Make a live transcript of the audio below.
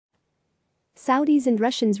Saudis and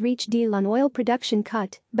Russians reach deal on oil production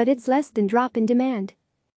cut, but it's less than drop in demand.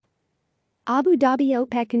 Abu Dhabi.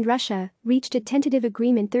 OPEC and Russia reached a tentative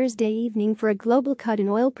agreement Thursday evening for a global cut in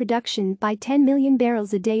oil production by 10 million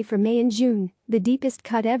barrels a day for May and June, the deepest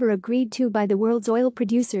cut ever agreed to by the world's oil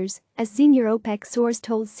producers, a senior OPEC source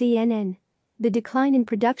told CNN. The decline in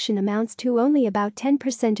production amounts to only about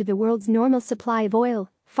 10% of the world's normal supply of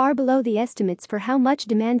oil, far below the estimates for how much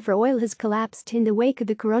demand for oil has collapsed in the wake of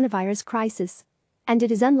the coronavirus crisis. And it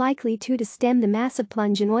is unlikely to stem the massive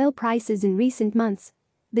plunge in oil prices in recent months.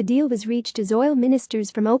 The deal was reached as oil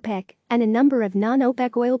ministers from OPEC and a number of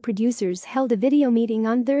non-OPEC oil producers held a video meeting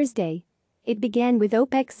on Thursday. It began with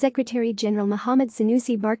OPEC Secretary General Mohammad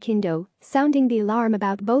Sanusi Barkindo sounding the alarm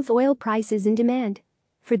about both oil prices and demand.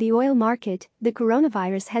 For the oil market, the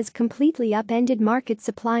coronavirus has completely upended market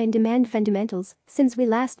supply and demand fundamentals since we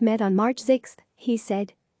last met on March 6, he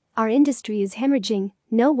said. Our industry is hemorrhaging,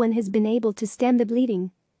 no one has been able to stem the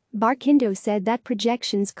bleeding. Barkindo said that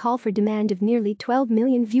projections call for demand of nearly 12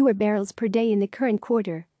 million fewer barrels per day in the current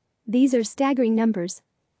quarter. These are staggering numbers.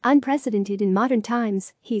 Unprecedented in modern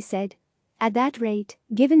times, he said. At that rate,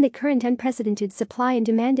 given the current unprecedented supply and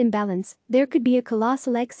demand imbalance, there could be a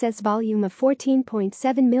colossal excess volume of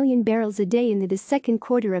 14.7 million barrels a day in the second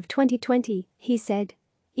quarter of 2020, he said.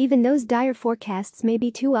 Even those dire forecasts may be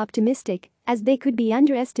too optimistic, as they could be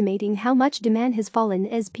underestimating how much demand has fallen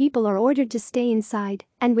as people are ordered to stay inside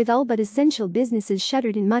and with all but essential businesses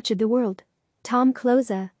shuttered in much of the world. Tom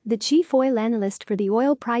Closa, the chief oil analyst for the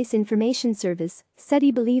Oil Price Information Service, said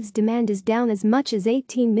he believes demand is down as much as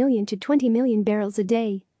 18 million to 20 million barrels a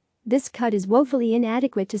day. This cut is woefully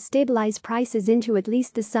inadequate to stabilize prices into at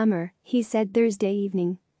least the summer, he said Thursday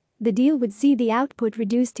evening. The deal would see the output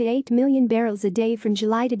reduced to 8 million barrels a day from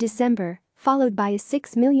July to December, followed by a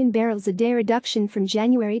 6 million barrels a day reduction from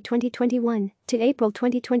January 2021 to April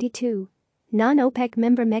 2022. Non-OPEC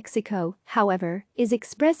member Mexico, however, is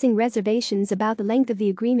expressing reservations about the length of the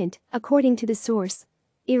agreement, according to the source.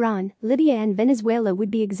 Iran, Libya and Venezuela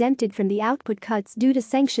would be exempted from the output cuts due to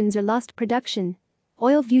sanctions or lost production.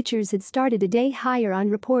 Oil futures had started a day higher on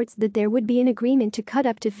reports that there would be an agreement to cut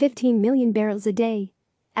up to 15 million barrels a day.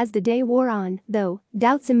 As the day wore on, though,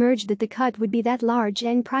 doubts emerged that the cut would be that large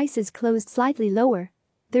and prices closed slightly lower.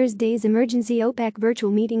 Thursday's emergency OPEC virtual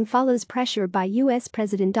meeting follows pressure by U.S.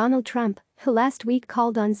 President Donald Trump, who last week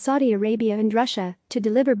called on Saudi Arabia and Russia to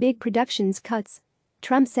deliver big production cuts.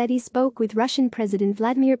 Trump said he spoke with Russian President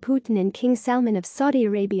Vladimir Putin and King Salman of Saudi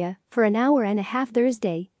Arabia for an hour and a half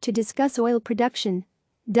Thursday to discuss oil production.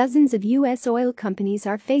 Dozens of U.S. oil companies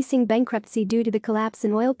are facing bankruptcy due to the collapse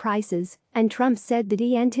in oil prices, and Trump said that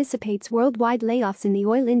he anticipates worldwide layoffs in the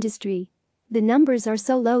oil industry. The numbers are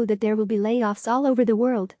so low that there will be layoffs all over the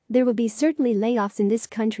world, there will be certainly layoffs in this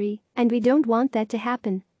country, and we don't want that to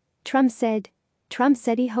happen, Trump said. Trump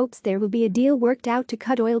said he hopes there will be a deal worked out to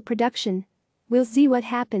cut oil production. We'll see what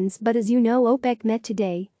happens, but as you know, OPEC met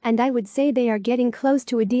today, and I would say they are getting close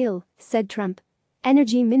to a deal, said Trump.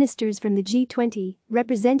 Energy ministers from the G20,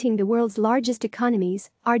 representing the world's largest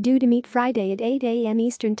economies, are due to meet Friday at 8 a.m.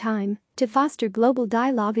 Eastern Time to foster global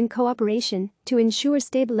dialogue and cooperation to ensure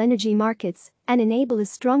stable energy markets and enable a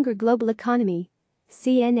stronger global economy.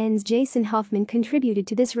 CNN's Jason Hoffman contributed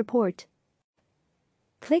to this report.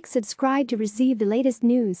 Click subscribe to receive the latest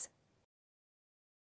news.